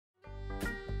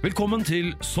Velkommen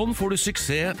til Sånn får du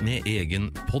suksess med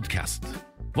egen podkast.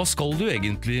 Hva skal du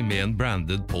egentlig med en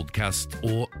branded podcast,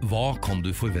 og hva kan du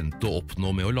forvente å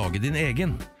oppnå med å lage din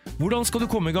egen? Hvordan skal du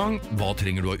komme i gang, hva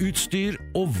trenger du av utstyr,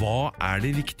 og hva er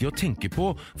det viktig å tenke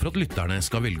på for at lytterne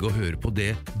skal velge å høre på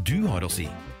det du har å si?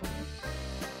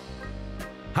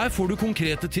 Her får du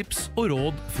konkrete tips og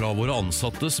råd fra våre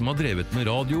ansatte som har drevet med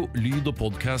radio, lyd og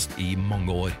podcast i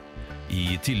mange år.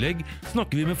 I tillegg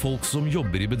snakker vi med folk som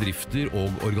jobber i bedrifter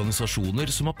og organisasjoner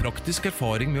som har praktisk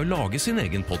erfaring med å lage sin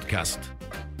egen podcast.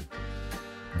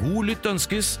 God lytt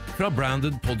ønskes fra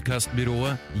branded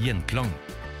podcastbyrået Gjenklang.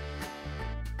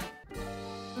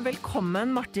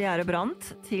 Velkommen Marte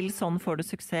Gjære-Brandt til Sånn får du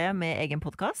suksess med egen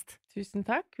podcast. Tusen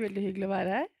takk, veldig hyggelig å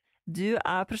være her. Du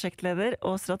er prosjektleder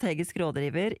og strategisk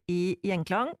rådgiver i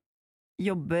Gjenklang,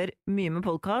 jobber mye med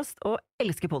podcast og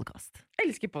elsker podcast.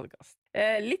 Elsker podcast.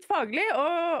 Litt faglig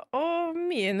og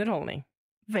mye underholdning.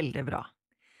 Veldig bra.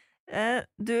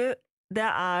 Det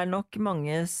er nok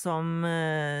mange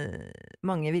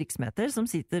virksomheter som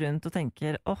sitter rundt og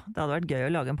tenker, det hadde vært gøy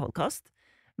å lage en podcast,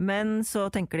 men så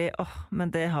tenker de,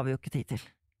 men det har vi jo ikke tid til.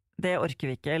 Det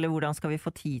orker vi ikke, eller hvordan skal vi få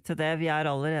tid til det? Vi er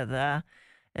allerede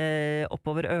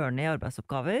oppover ørene i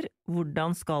arbeidsoppgaver.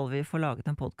 Hvordan skal vi få laget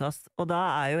en podcast? Og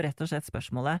da er jo rett og slett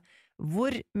spørsmålet,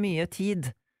 hvor mye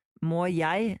tid må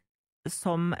jeg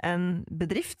som en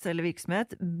bedrift eller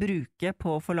virksomhet bruke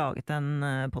på å få laget en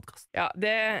podcast? Ja,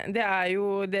 det er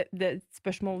jo det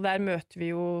spørsmålet der møter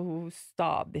vi jo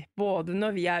stadig, både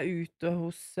når vi er ute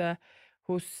hos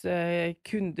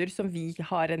kunder som vi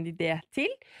har en idé til,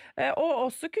 og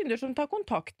også kunder som tar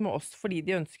kontakt med oss fordi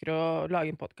de ønsker å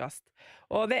lage en podcast.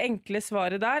 Og det enkle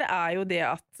svaret der er jo det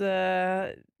at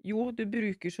du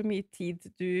bruker så mye tid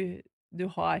du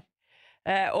har.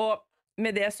 Og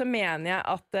med det så mener jeg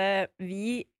at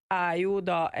vi er jo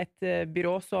da et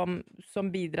byrå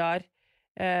som bidrar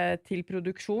til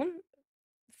produksjon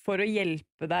for å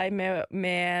hjelpe deg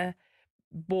med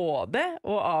både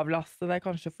å avlaste deg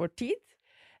kanskje for tid,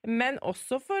 men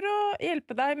også for å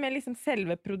hjelpe deg med liksom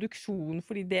selve produksjonen,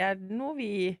 fordi det er noe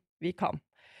vi kan.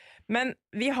 Men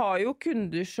vi har jo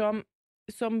kunder som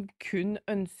kun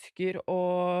ønsker å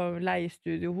leie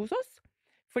studio hos oss,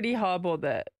 for de har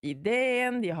både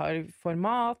ideen, de har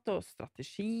format og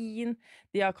strategien,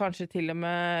 de har kanskje til og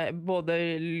med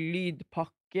både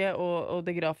lydpakke og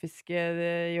det grafiske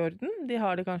i orden, de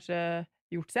har det kanskje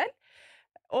gjort selv.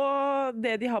 Og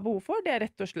det de har behov for, det er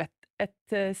rett og slett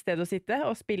et sted å sitte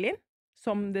og spille inn,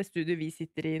 som det studio vi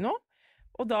sitter i nå.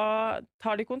 Og da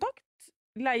tar de kontakt,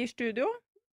 leier studio,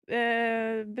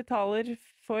 betaler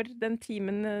for den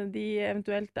timen de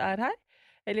eventuelt er her,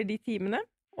 eller de timene.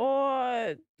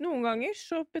 Og noen ganger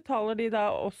så betaler de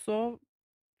da også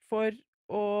for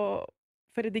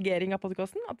redigering av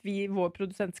podcasten, at vår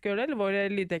produsent skal gjøre det, eller våre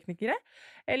lydteknikere.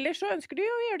 Eller så ønsker de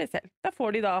å gjøre det selv. Da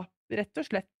får de da rett og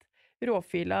slett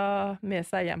råfila med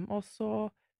seg hjem, og så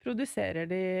produserer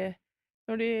de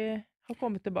når de har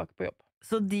kommet tilbake på jobb.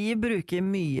 Så de bruker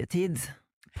mye tid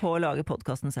på å lage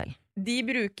podcasten selv? De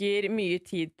bruker mye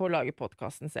tid på å lage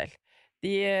podcasten selv.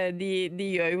 De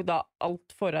gjør jo da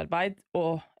alt forarbeid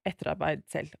og etterarbeid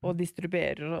selv, og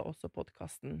distribuerer også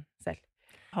podcasten selv.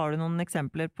 Har du noen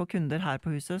eksempler på kunder her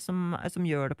på huset som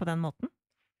gjør det på den måten?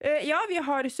 Ja, vi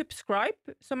har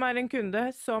Subscribe, som er en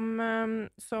kunde som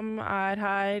er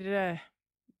her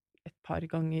et par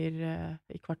ganger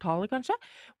i kvartalet kanskje,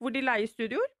 hvor de leier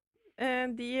studioer.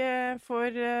 De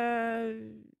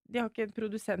har ikke en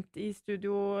produsent i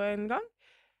studio en gang,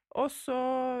 og så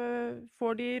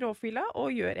får de råfila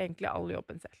og gjør egentlig all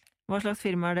jobben selv. Hva slags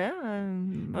firma er det?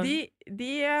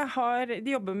 De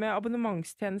jobber med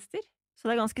abonnementstjenester. Så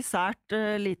det er ganske sært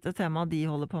lite tema de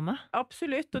holder på med?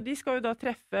 Absolutt, og de skal jo da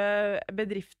treffe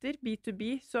bedrifter,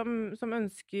 B2B, som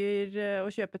ønsker å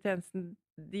kjøpe tjenesten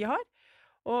de har.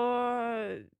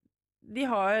 Og de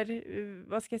har,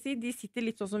 de sitter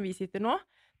litt sånn som vi sitter nå.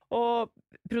 Og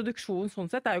produksjonen sånn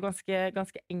sett er jo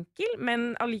ganske enkel,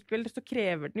 men allikevel så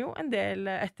krever den jo en del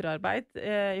etterarbeid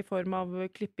i form av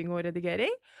klipping og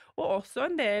redigering, og også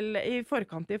en del i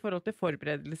forkant i forhold til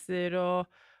forberedelser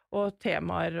og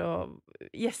temaer og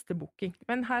gjestebooking.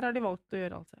 Men her har de valgt å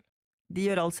gjøre alt selv. De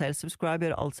gjør alt selv, Subscribe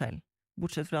gjør alt selv,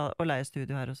 bortsett fra å leie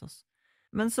studio her hos oss.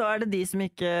 Men så er det de som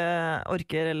ikke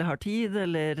orker eller har tid,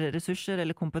 eller ressurser,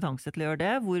 eller kompetanse til å gjøre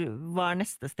det. Hva er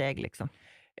neste steg, liksom?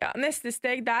 Ja, neste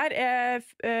steg der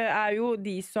er jo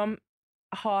de som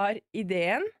har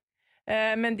ideen,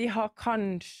 men de har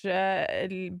kanskje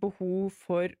behov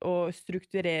for å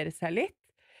strukturere seg litt,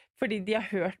 fordi de har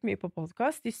hørt mye på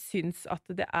podcast. De syns at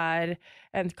det er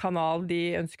en kanal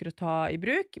de ønsker å ta i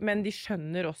bruk, men de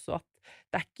skjønner også at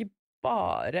det er ikke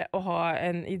bare å ha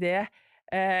en idé,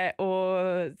 å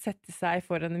sette seg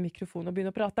foran en mikrofon og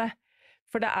begynne å prate.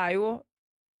 For det jo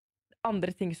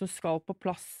andre ting som skal på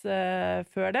plass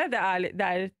før det.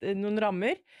 Det noen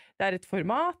rammer, det et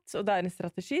format, og det en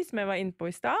strategi, som jeg var inne på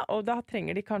i sted, og da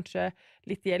trenger de kanskje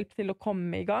litt hjelp til å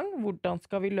komme i gang. Hvordan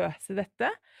skal vi løse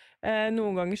dette?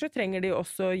 Noen ganger så trenger de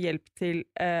også hjelp til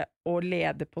å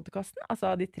lede podcasten.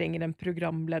 Altså, de trenger en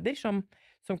programleder som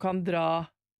kan dra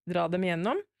dem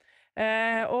gjennom.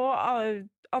 Og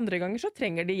andre ganger så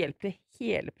trenger de hjelp til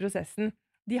hele prosessen.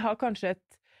 De har kanskje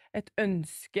et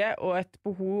ønske og et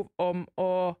behov om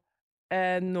å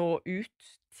nå ut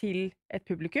til et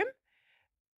publikum,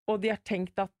 og de har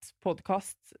tenkt at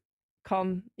podcast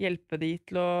kan hjelpe de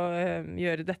til å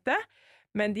gjøre dette,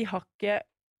 men de har ikke,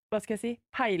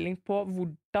 peiling på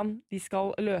hvordan de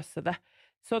skal løse det.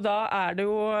 Så da det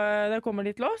jo, da kommer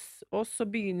de til oss, og så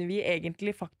begynner vi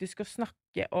egentlig faktisk å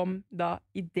snakke om da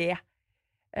idé.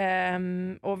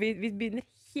 Og vi begynner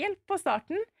helt på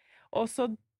starten, og så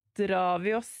drar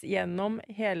vi oss gjennom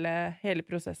hele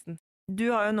prosessen.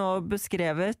 Du har jo nå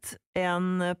beskrevet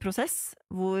en prosess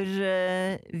hvor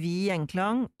vi i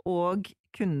Gjenklang og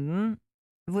kunden,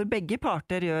 hvor begge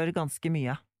parter gjør ganske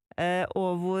mye,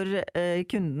 og hvor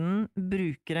kunden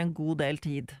bruker en god del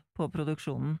tid på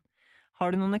produksjonen.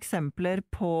 Har du noen eksempler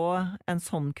på en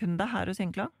sånn kunde her hos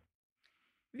Gjenklang?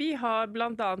 Vi har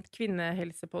blant annet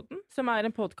Kvinnehelsepodden, som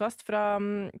en podcast fra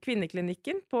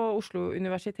Kvinneklinikken på Oslo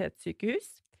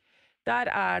Universitetssykehus. Der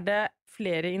det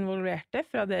flere involverte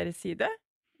fra deres side.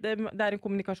 Det en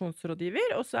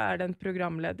kommunikasjonsrådgiver, og så det en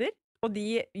programleder. Og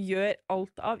de gjør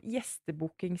alt av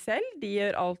gjestebooking selv. De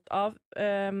gjør alt av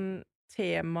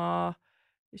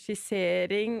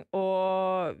temaskissering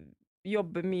og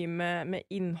jobber mye med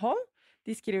innhold.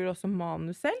 De skriver også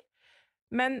manus selv.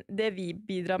 Men det vi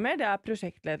bidrar med, det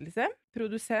prosjektledelse,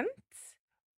 produsent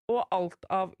og alt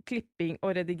av klipping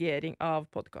og redigering av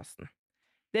podcasten.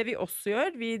 Det vi også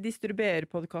gjør, vi distribuerer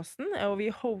podcasten, og vi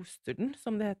hoster den,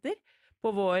 som det heter,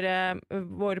 på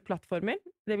våre plattformer.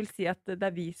 Det vil si at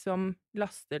det vi som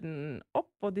laster den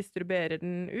opp og distribuerer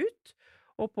den ut,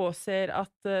 og påser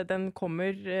at den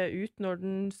kommer ut når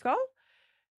den skal.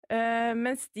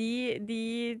 Mens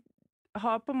de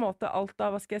har på en måte alt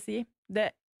av,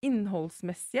 det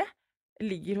innholdsmessige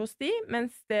ligger hos de,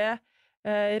 mens det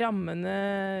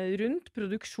rammene rundt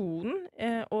produksjonen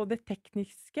og det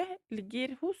tekniske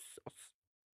ligger hos oss.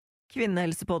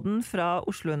 Kvinnehelsepodden fra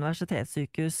Oslo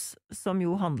Universitetssykehus, som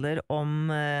jo handler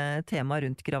om tema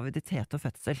rundt graviditet og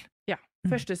fødsel. Ja,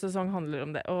 første sesong handler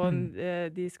om det, og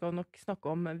de skal nok snakke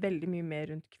om veldig mye mer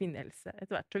rundt kvinnehelse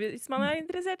etter hvert, hvis man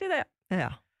interessert i det.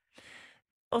 Ja.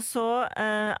 Og så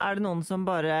det noen som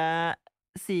bare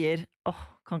sier,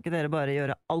 kan ikke dere bare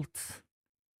gjøre alt?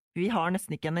 Vi har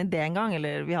nesten ikke en idé engang,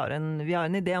 eller vi har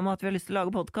en idé om at vi har lyst til å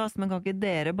lage podcast, men kan ikke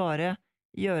dere bare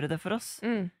gjøre det for oss?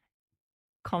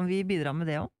 Kan vi bidra med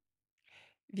det også?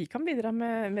 Vi kan bidra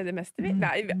med det meste.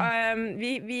 Nei,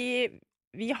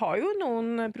 vi har jo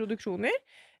noen produksjoner,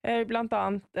 blant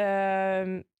annet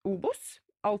Obos,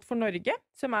 Alt for Norge,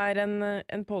 som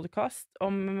en podcast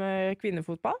om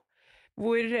kvinnefotball,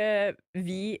 hvor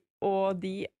vi og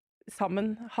de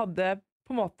sammen hadde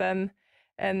på en måte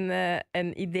en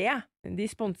idé. De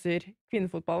sponser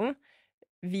kvinnefotballen.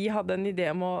 Vi hadde en idé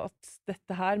om at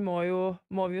dette her må vi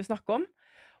jo snakke om.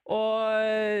 Og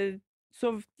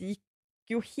så gikk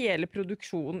jo hele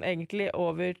produksjonen egentlig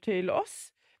over til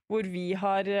oss, hvor vi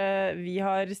har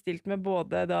stilt med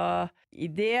både da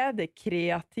idé, det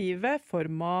kreative,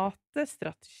 formatet,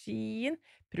 strategien,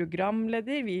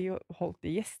 programleder, vi holdt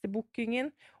i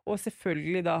gjestebookingen, og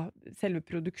selvfølgelig da selve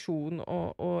produksjon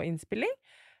og innspilling.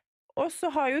 Og så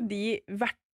har jo de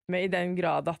vært med i den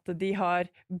grad at de har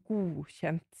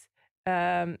godkjent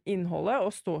innholdet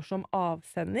og står som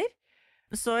avsender.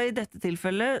 Så i dette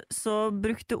tilfellet så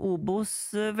brukte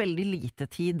Obos veldig lite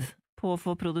tid på å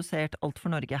få produsert Alt for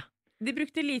Norge. De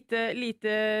brukte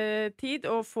lite tid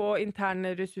å få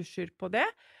interne ressurser på det,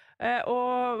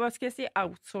 og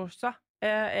outsourca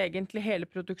egentlig hele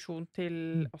produksjonen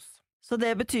til oss. Så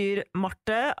det betyr,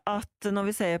 Marte, at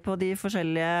når vi ser på de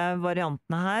forskjellige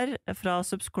variantene her, fra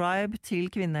Subscribe til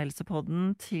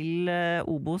Kvinnehelsepodden til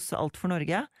Obos Alt for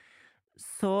Norge,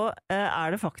 så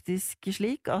det faktisk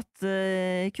slik at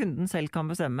kunden selv kan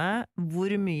bestemme hvor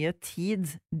mye tid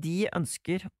de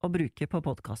ønsker å bruke på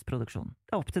podcastproduksjon.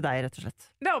 Det opp til deg, rett og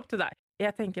slett. Det opp til deg.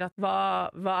 Jeg tenker at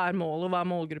hva målet, hva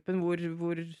målgruppen,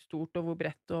 hvor stort og hvor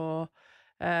bredt, og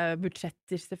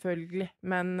budsjetter selvfølgelig,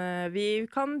 men vi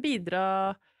kan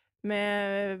bidra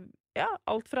med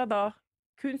alt fra da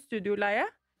kun studioleie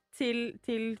til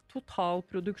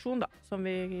totalproduksjon da, som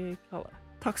vi kaller det.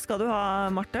 Takk skal du ha,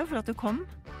 Marte, for at du kom.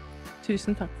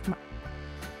 Tusen takk for meg.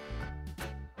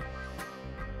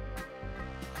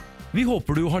 Vi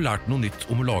håper du har lært noe nytt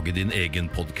om å lage din egen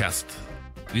podkast.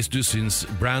 Hvis du syns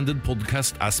Branded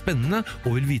Podcast spennende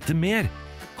og vil vite mer,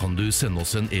 kan du sende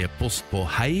oss en e-post på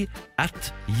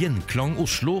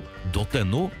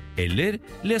hei@gjenklangoslo.no eller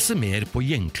lese mer på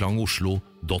gjenklang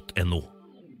oslo.no.